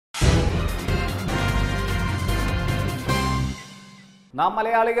നാം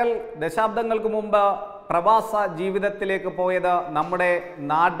മലയാളികൾ ദശാബ്ദങ്ങൾക്ക് മുമ്പ് പ്രവാസ ജീവിതത്തിലേക്ക് പോയത് നമ്മുടെ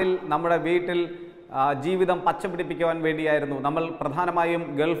നാട്ടിൽ നമ്മുടെ വീട്ടിൽ ജീവിതം പച്ചപിടിപ്പിക്കുവാൻ വേണ്ടിയായിരുന്നു. നമ്മൾ പ്രധാനമായും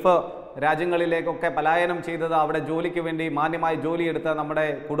ഗൾഫ് രാജ്യങ്ങളിലേക്കൊക്കെ പലായനം ചെയ്തത് അവിടെ ജോലിക്ക് വേണ്ടി മാന്യമായി ജോലിയെടുത്ത് നമ്മുടെ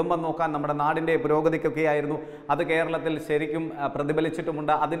കുടുംബം നോക്കാൻ നമ്മുടെ നാടിൻ്റെ പുരോഗതിക്കൊക്കെയായിരുന്നു. അത് കേരളത്തിൽ ശരിക്കും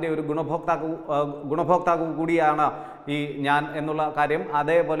പ്രതിഫലിച്ചിട്ടുമുണ്ട്. അതിൻ്റെ ഒരു ഗുണഭോക്താവ് കൂടിയാണ് ഈ ഞാൻ എന്നുള്ള കാര്യം.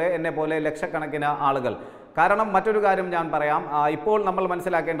 അതേപോലെ എന്നെ പോലെ ലക്ഷക്കണക്കിന് ആളുകൾ. കാരണം മറ്റൊരു കാര്യം ഞാൻ പറയാം, ഇപ്പോൾ നമ്മൾ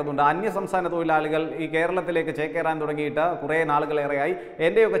മനസ്സിലാക്കേണ്ടതുണ്ട്, അന്യസംസ്ഥാന തൊഴിലാളികൾ ഈ കേരളത്തിലേക്ക് ചേക്കേറാൻ തുടങ്ങിയിട്ട് കുറേ നാളുകളേറെയായി.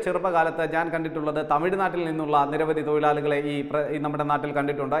 എൻ്റെയൊക്കെ ചെറുപ്പകാലത്ത് ഞാൻ കണ്ടിട്ടുള്ളത് തമിഴ്നാട്ടിൽ നിന്നുള്ള നിരവധി തൊഴിലാളികളെ ഈ നമ്മുടെ നാട്ടിൽ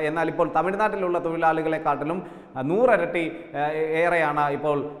കണ്ടിട്ടുണ്ട്. എന്നാൽ ഇപ്പോൾ തമിഴ്നാട്ടിലുള്ള തൊഴിലാളികളെക്കാട്ടിലും 100 ഇരട്ടി ഏറെയാണ്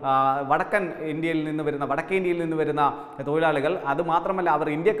ഇപ്പോൾ വടക്കേ ഇന്ത്യയിൽ നിന്ന് വരുന്ന തൊഴിലാളികൾ. അതുമാത്രമല്ല, അവർ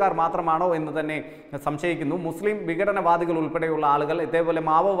ഇന്ത്യക്കാർ മാത്രമാണോ എന്ന് തന്നെ സംശയിക്കുന്നു. മുസ്ലിം വിഘടനവാദികൾ ഉൾപ്പെടെയുള്ള ആളുകൾ, ഇതേപോലെ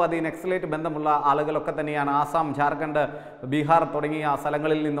മാവോവാദി നക്സലേറ്റ് ബന്ധമുള്ള ആളുകളൊക്കെ തന്നെയാണ് ആസാം, ജാർഖണ്ഡ്, ബീഹാർ തുടങ്ങിയ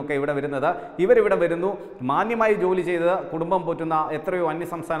സ്ഥലങ്ങളിൽ നിന്നൊക്കെ ഇവിടെ വരുന്നത്. ഇവരിവിടെ വരുന്നു, മാന്യമായി ജോലി ചെയ്ത് കുടുംബം പോറ്റുന്ന എത്രയോ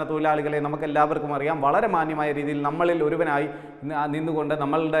അന്യസംസ്ഥാന തൊഴിലാളികളെ നമുക്കെല്ലാവർക്കും അറിയാം. വളരെ മാന്യമായ രീതിയിൽ നമ്മളിൽ ഒരുവനായി നിന്നുകൊണ്ട്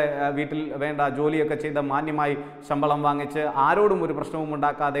നമ്മളുടെ വീട്ടിൽ വേണ്ട ജോലിയൊക്കെ ചെയ്ത് മാന്യമായി ശമ്പളം വാങ്ങിച്ച് ആരോടും ഒരു പ്രശ്നവും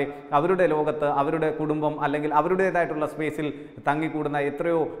ഉണ്ടാക്കാതെ അവരുടെ ലോകത്ത് അവരുടെ കുടുംബം അല്ലെങ്കിൽ അവരുടേതായിട്ടുള്ള സ്പേസിൽ തങ്ങിക്കൂടുന്ന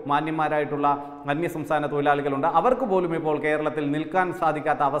എത്രയോ മാന്യന്മാരായിട്ടുള്ള അന്യസംസ്ഥാന തൊഴിലാളികളുണ്ട്. അവർക്ക് പോലും ഇപ്പോൾ കേരളത്തിൽ നിൽക്കാൻ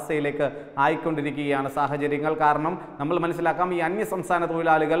സാധിക്കാത്ത അവസ്ഥയിലേക്ക് ആയിക്കൊണ്ടിരിക്കുകയാണ് സാഹചര്യങ്ങൾ. കാരണം നമ്മൾ മനസ്സിലാക്കാം, ഈ അന്യസംസ്ഥാന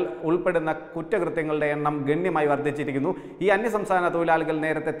തൊഴിലാളികൾ ഉൾപ്പെടുന്ന കുറ്റകൃത്യങ്ങളുടെ എണ്ണം ഗണ്യമായി വർദ്ധിച്ചിരിക്കുന്നു. ഈ അന്യസംസ്ഥാന തൊഴിലാളികൾ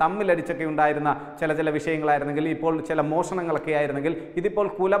നേരത്തെ തമ്മിലടിച്ചൊക്കെ ഉണ്ടായിരുന്ന ചില വിഷയങ്ങളായിരുന്നെങ്കിൽ, ഇപ്പോൾ ചില മോഷണങ്ങളൊക്കെ ആയിരുന്നെങ്കിൽ, ഇതിപ്പോൾ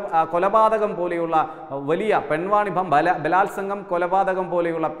കൊലപാതകം പോലെയുള്ള വലിയ പെൺവാണിഭം, ബലാത്സംഗം, കൊലപാതകം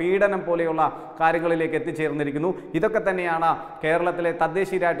പോലെയുള്ള പീഡനം പോലെയുള്ള കാര്യങ്ങളിലേക്ക് എത്തിച്ചേർന്നിരിക്കുന്നു. ഇതൊക്കെ തന്നെയാണ് കേരളത്തിലെ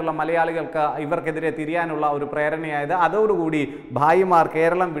തദ്ദേശീയരായിട്ടുള്ള മലയാളികൾക്ക് ഇവർക്കെതിരെ തിരിയാനുള്ള ഒരു പ്രേരണയായത്. അതോടുകൂടി ഭായിമാർ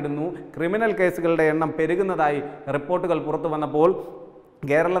കേരളം വിടുന്നു. ക്രിമിനൽ കേസുകളുടെ എണ്ണം പെരുകുന്നതായി റിപ്പോർട്ടുകൾ പുറത്തു വന്നപ്പോൾ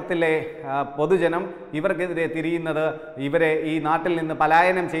കേരളത്തിലെ പൊതുജനം ഇവർക്കെതിരെ തിരിയുന്നത് ഇവരെ ഈ നാട്ടിൽ നിന്ന്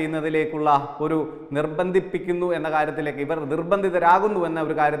പലായനം ചെയ്യുന്നതിലേക്കുള്ള ഒരു നിർബന്ധിപ്പിക്കുന്നു എന്ന കാര്യത്തിലേക്ക്, ഇവർ നിർബന്ധിതരാകുന്നു എന്ന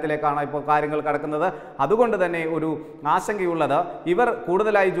ഒരു കാര്യത്തിലേക്കാണ് ഇപ്പോൾ കാര്യങ്ങൾ കടക്കുന്നത്. അതുകൊണ്ട് തന്നെ ഒരു ആശങ്കയുള്ളത്, ഇവർ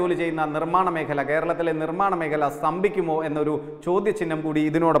കൂടുതലായി ജോലി ചെയ്യുന്ന നിർമ്മാണ മേഖല, കേരളത്തിലെ നിർമ്മാണ മേഖല സ്തംഭിക്കുമോ എന്നൊരു ചോദ്യചിഹ്നം കൂടി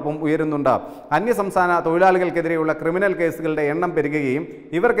ഇതിനോടൊപ്പം ഉയരുന്നുണ്ട്. അന്യസംസ്ഥാന തൊഴിലാളികൾക്കെതിരെയുള്ള ക്രിമിനൽ കേസുകളുടെ എണ്ണം പെരുകുകയും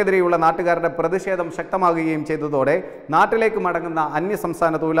ഇവർക്കെതിരെയുള്ള നാട്ടുകാരുടെ പ്രതിഷേധം ശക്തമാകുകയും ചെയ്തതോടെ നാട്ടിലേക്ക് മടങ്ങുന്ന അന്യസംസ്ഥാന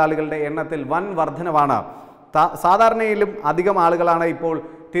തൊഴിലാളികളുടെ എണ്ണത്തിൽ വൻ വർധനവാണ്. സാധാരണയിലും അധികം ആളുകളാണ് ഇപ്പോൾ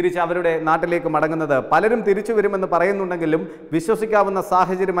തിരിച്ച് അവരുടെ നാട്ടിലേക്ക് മടങ്ങുന്നത്. പലരും തിരിച്ചു വരുമെന്ന് പറയുന്നുണ്ടെങ്കിലും വിശ്വസിക്കാവുന്ന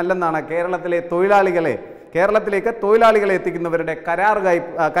സാഹചര്യമല്ലെന്നാണ് കേരളത്തിലേക്ക് തൊഴിലാളികളെ എത്തിക്കുന്നവരുടെ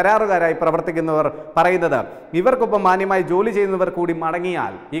കരാറുകാരായി പ്രവർത്തിക്കുന്നവർ പറയുന്നത്. ഇവർക്കൊപ്പം മാന്യമായി ജോലി ചെയ്യുന്നവർ കൂടി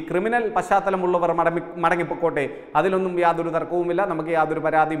മടങ്ങിയാൽ ഈ ക്രിമിനൽ പശ്ചാത്തലമുള്ളവർ മടങ്ങിപ്പോട്ടെ, അതിലൊന്നും യാതൊരു തർക്കവുമില്ല, നമുക്ക് യാതൊരു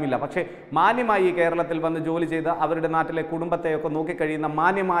പരാതിയുമില്ല. പക്ഷേ മാന്യമായി ഈ കേരളത്തിൽ വന്ന് ജോലി ചെയ്ത് അവരുടെ നാട്ടിലെ കുടുംബത്തെയൊക്കെ നോക്കിക്കഴിയുന്ന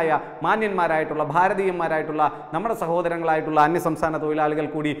മാന്യന്മാരായിട്ടുള്ള ഭാരതീയന്മാരായിട്ടുള്ള നമ്മുടെ സഹോദരങ്ങളായിട്ടുള്ള അന്യസംസ്ഥാന തൊഴിലാളികൾ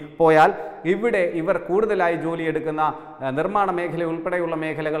കൂടി പോയാൽ ഇവിടെ ഇവർ കൂടുതലായി ജോലിയെടുക്കുന്ന നിർമ്മാണ മേഖല ഉൾപ്പെടെയുള്ള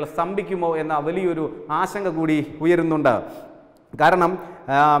മേഖലകൾ സ്തംഭിക്കുമോ എന്ന വലിയൊരു ആശങ്ക കൂടി ഉയരുന്നുണ്ട്. കാരണം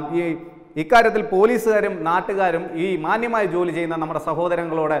ഇക്കാര്യത്തിൽ പോലീസുകാരും നാട്ടുകാരും ഈ മാന്യമായി ജോലി ചെയ്യുന്ന നമ്മുടെ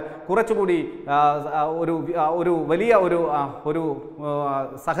സഹോദരങ്ങളോട് കുറച്ചുകൂടി ഒരു വലിയ ഒരു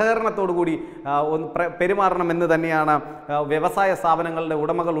സഹകരണത്തോടു കൂടി പെരുമാറണമെന്ന് തന്നെയാണ് വ്യവസായ സ്ഥാപനങ്ങളുടെ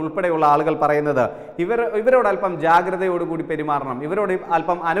ഉടമകൾ ഉൾപ്പെടെയുള്ള ആളുകൾ പറയുന്നത്. ഇവരോട് അല്പം ജാഗ്രതയോടുകൂടി പെരുമാറണം, ഇവരോട്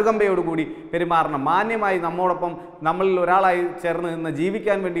അല്പം അനുകമ്പയോടുകൂടി പെരുമാറണം. മാന്യമായി നമ്മോടൊപ്പം നമ്മളിൽ ഒരാളായി ചേർന്ന് നിന്ന്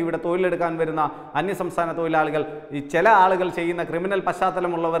ജീവിക്കാൻ വേണ്ടി ഇവിടെ തൊഴിലെടുക്കാൻ വരുന്ന അന്യസംസ്ഥാന തൊഴിലാളികൾ, ഈ ചില ആളുകൾ ചെയ്യുന്ന ക്രിമിനൽ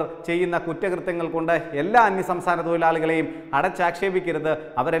പശ്ചാത്തലമുള്ളവർ ചെയ്യുന്ന കുറ്റകൃത്യങ്ങൾ കൊണ്ട് എല്ലാ അന്യസംസ്ഥാന തൊഴിലാളികളെയും അടച്ചാക്ഷേപിക്കരുത്.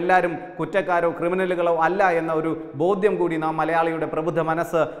 അവരെല്ലാവരും കുറ്റക്കാരോ ക്രിമിനലുകളോ അല്ല എന്ന ഒരു ബോധ്യം കൂടി നാം മലയാളിയുടെ പ്രബുദ്ധ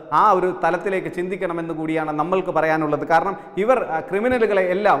മനസ്സ് ആ ഒരു തലത്തിലേക്ക് ചിന്തിക്കണമെന്ന് കൂടിയാണ് നമ്മൾക്ക് പറയാനുള്ളത്. കാരണം ഇവർ ക്രിമിനലുകളെ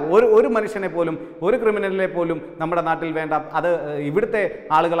എല്ലാം, ഒരു മനുഷ്യനെ പോലും, ഒരു ക്രിമിനലിനെ പോലും നമ്മുടെ നാട്ടിൽ വേണ്ട. അത് ഇവിടുത്തെ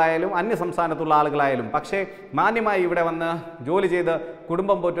ആളുകളായാലും അന്യസംസ്ഥാനത്തുള്ള ആളുകളായാലും. പക്ഷേ മാന്യമായി ഇവിടെ വന്ന് ജോലി ചെയ്ത്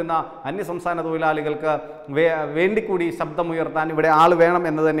കുടുംബം പോറ്റുന്ന അന്യസംസ്ഥാന തൊഴിലാളികൾക്ക് വേണ്ടിക്കൂടി ശബ്ദമുയർത്താൻ ഇവിടെ ആൾ വേണം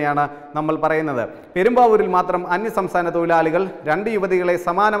എന്ന് തന്നെയാണ് നമ്മൾ പറയുന്നത്. പെരുമ്പാവൂരിൽ മാത്രം അന്യസംസ്ഥാന തൊഴിലാളികൾ 2 യുവതികളെ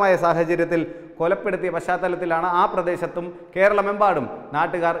സമാനമായ സാഹചര്യത്തിൽ കൊലപ്പെടുത്തിയ പശ്ചാത്തലത്തിലാണ് ആ പ്രദേശത്തും കേരളമെമ്പാടും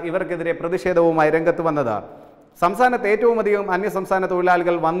നാട്ടുകാർ ഇവർക്കെതിരെ പ്രതിഷേധവുമായി രംഗത്ത് വന്നത്. സംസ്ഥാനത്ത് ഏറ്റവും അധികം അന്യസംസ്ഥാന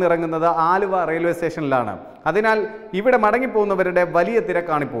തൊഴിലാളികൾ വന്നിറങ്ങുന്നത് ആലുവ റെയിൽവേ സ്റ്റേഷനിലാണ്. അതിനാൽ ഇവിടെ മടങ്ങിപ്പോകുന്നവരുടെ വലിയ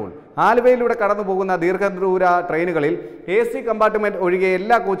തിരക്കാണിപ്പോൾ. ആലുവയിലൂടെ കടന്നു പോകുന്ന ദീർഘദൂര ട്രെയിനുകളിൽ AC കമ്പാർട്ട്മെൻറ്റ് ഒഴികെ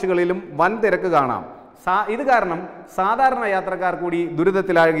എല്ലാ കോച്ചുകളിലും വൻ തിരക്ക് കാണാം. ഇത് കാരണം സാധാരണ യാത്രക്കാർ കൂടി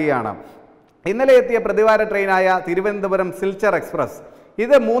ദുരിതത്തിലാകുകയാണ്. ഇന്നലെ എത്തിയ പ്രതിവാര ട്രെയിനായ തിരുവനന്തപുരം സിൽച്ചർ എക്സ്പ്രസ്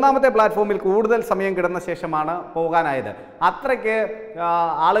ഇത് മൂന്നാമത്തെ പ്ലാറ്റ്ഫോമിൽ കൂടുതൽ സമയം കിടന്ന ശേഷമാണ് പോകാനായത്. അത്രയ്ക്ക്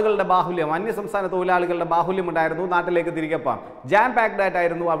ആളുകളുടെ ബാഹുല്യം, അന്യസംസ്ഥാന തൊഴിലാളികളുടെ ബാഹുല്യം ഉണ്ടായിരുന്നു. നാട്ടിലേക്ക് തിരികെ പോകാം. ജാം പാക്ഡ്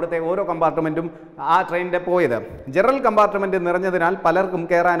ആയിട്ടായിരുന്നു അവിടുത്തെ ഓരോ കമ്പാർട്ട്മെൻറ്റും ആ ട്രെയിനിൻ്റെ പോയത്. ജനറൽ കമ്പാർട്ട്മെൻറ്റ് നിറഞ്ഞതിനാൽ പലർക്കും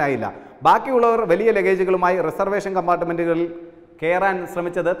കയറാനായില്ല. ബാക്കിയുള്ളവർ വലിയ ലഗേജുകളുമായി റിസർവേഷൻ കമ്പാർട്ട്മെൻറ്റുകളിൽ കയറാൻ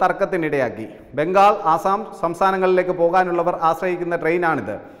ശ്രമിച്ചത് തർക്കത്തിനിടയാക്കി. ബംഗാൾ, ആസാം സംസ്ഥാനങ്ങളിലേക്ക് പോകാനുള്ളവർ ആശ്രയിക്കുന്ന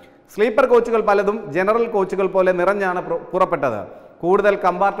ട്രെയിനാണിത്. സ്ലീപ്പർ കോച്ചുകൾ പലതും ജനറൽ കോച്ചുകൾ പോലെ നിറഞ്ഞാണ് പുറപ്പെട്ടത്. കൂടുതൽ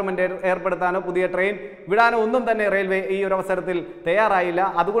കമ്പാർട്ട്മെൻറ്റ് ഏർപ്പെടുത്താനോ പുതിയ ട്രെയിൻ വിടാനോ ഒന്നും തന്നെ റെയിൽവേ ഈ ഒരു അവസരത്തിൽ തയ്യാറായില്ല.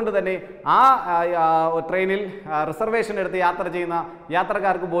 അതുകൊണ്ട് തന്നെ ആ ട്രെയിനിൽ റിസർവേഷൻ എടുത്ത് യാത്ര ചെയ്യുന്ന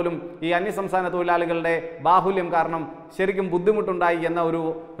യാത്രക്കാർക്ക് പോലും ഈ അന്യസംസ്ഥാന തൊഴിലാളികളുടെ ബാഹുല്യം കാരണം ശരിക്കും ബുദ്ധിമുട്ടുണ്ടായി എന്ന ഒരു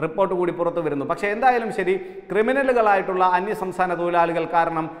റിപ്പോർട്ട് കൂടി പുറത്തു വരുന്നു. പക്ഷേ എന്തായാലും ശരി, ക്രിമിനലുകളായിട്ടുള്ള അന്യസംസ്ഥാന തൊഴിലാളികൾ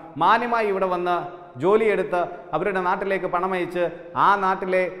കാരണം മാന്യമായി ഇവിടെ വന്ന് ജോലിയെടുത്ത് അവരുടെ നാട്ടിലേക്ക് പണമയച്ച് ആ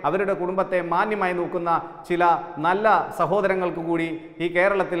നാട്ടിലെ അവരുടെ കുടുംബത്തെ മാന്യമായി നോക്കുന്ന ചില നല്ല സഹോദരങ്ങൾക്ക് കൂടി ഈ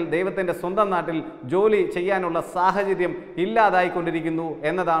കേരളത്തിൽ ദൈവത്തിൻ്റെ സ്വന്തം നാട്ടിൽ ജോലി ചെയ്യാനുള്ള സാഹചര്യം ഇല്ലാതായിക്കൊണ്ടിരിക്കുന്നു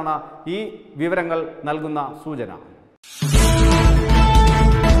എന്നതാണ് ഈ വിവരങ്ങൾ നൽകുന്ന സൂചന.